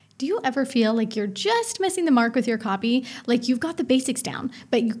Do you ever feel like you're just missing the mark with your copy? Like you've got the basics down,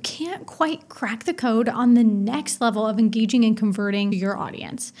 but you can't quite crack the code on the next level of engaging and converting your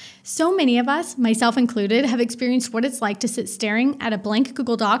audience. So many of us, myself included, have experienced what it's like to sit staring at a blank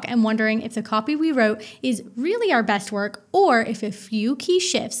Google Doc and wondering if the copy we wrote is really our best work or if a few key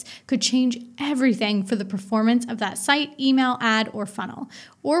shifts could change everything for the performance of that site, email, ad, or funnel.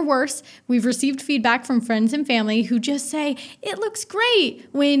 Or worse, we've received feedback from friends and family who just say, "It looks great,"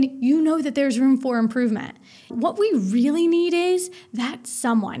 when you know that there's room for improvement. What we really need is that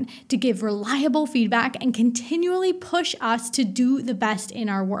someone to give reliable feedback and continually push us to do the best in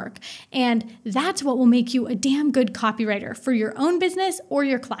our work. And that's what will make you a damn good copywriter for your own business or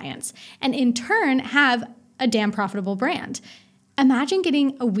your clients, and in turn have a damn profitable brand. Imagine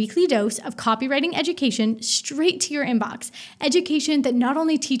getting a weekly dose of copywriting education straight to your inbox. Education that not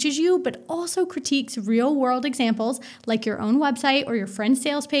only teaches you, but also critiques real-world examples like your own website or your friend's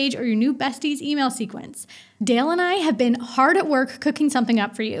sales page or your new bestie's email sequence. Dale and I have been hard at work cooking something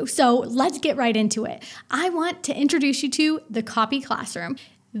up for you, so let's get right into it. I want to introduce you to the Copy Classroom.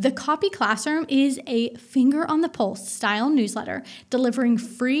 The Copy Classroom is a finger-on-the-pulse style newsletter delivering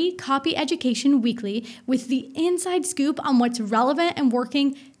free copy education weekly with the inside scoop on what's relevant and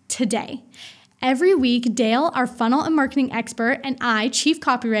working today. Every week, Dale, our funnel and marketing expert, and I, chief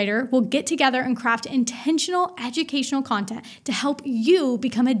copywriter, will get together and craft intentional educational content to help you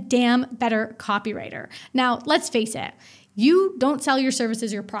become a damn better copywriter. Now, let's face it, you don't sell your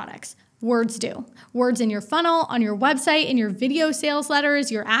services or products. Words do. Words in your funnel, on your website, in your video sales letters,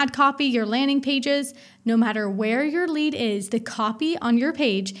 your ad copy, your landing pages. No matter where your lead is, the copy on your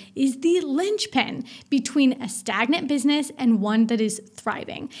page is the linchpin between a stagnant business and one that is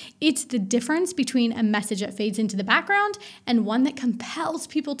thriving. It's the difference between a message that fades into the background and one that compels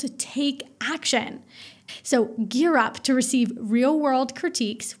people to take action. So gear up to receive real-world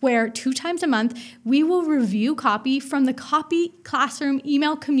critiques where 2 times a month, we will review copy from the Copy Classroom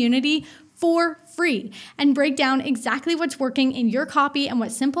email community for free and break down exactly what's working in your copy and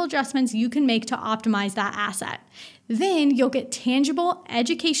what simple adjustments you can make to optimize that asset. Then you'll get tangible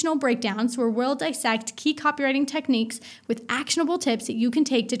educational breakdowns where we'll dissect key copywriting techniques with actionable tips that you can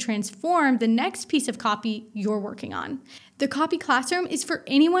take to transform the next piece of copy you're working on. The Copy Classroom is for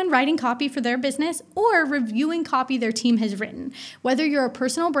anyone writing copy for their business or reviewing copy their team has written. Whether you're a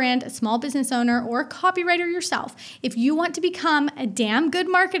personal brand, a small business owner, or a copywriter yourself, if you want to become a damn good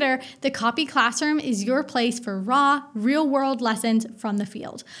marketer, the Copy Classroom is your place for raw, real-world lessons from the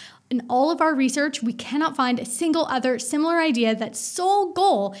field. In all of our research, we cannot find a single other similar idea that sole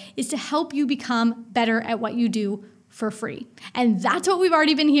goal is to help you become better at what you do for free. And that's what we've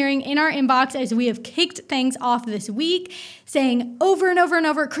already been hearing in our inbox as we have kicked things off this week, saying over and over and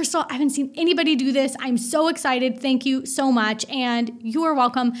over, "Crystal, I haven't seen anybody do this. I'm so excited. Thank you so much." And you are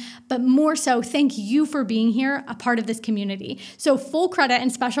welcome, but more so, thank you for being here, a part of this community. So full credit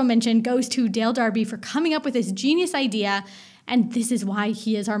and special mention goes to Dale Darby for coming up with this genius idea. And this is why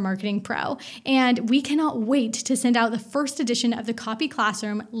he is our marketing pro. And we cannot wait to send out the first edition of the Copy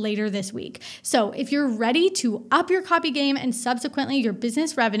Classroom later this week. So if you're ready to up your copy game and subsequently your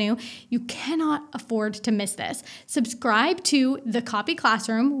business revenue, you cannot afford to miss this. Subscribe to the Copy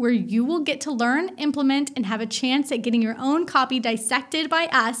Classroom where you will get to learn, implement, and have a chance at getting your own copy dissected by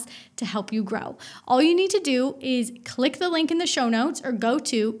us to help you grow. All you need to do is click the link in the show notes or go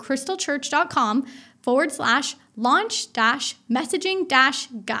to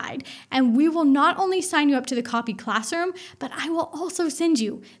crystalchurch.com/launch-messaging-guide. And we will not only sign you up to the Copy Classroom, but I will also send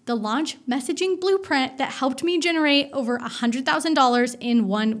you the launch messaging blueprint that helped me generate over $100,000 in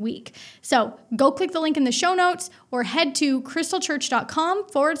 1 week. So go click the link in the show notes or head to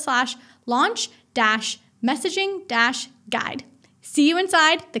crystalchurch.com/launch-messaging-guide. See you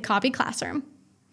inside the Copy Classroom.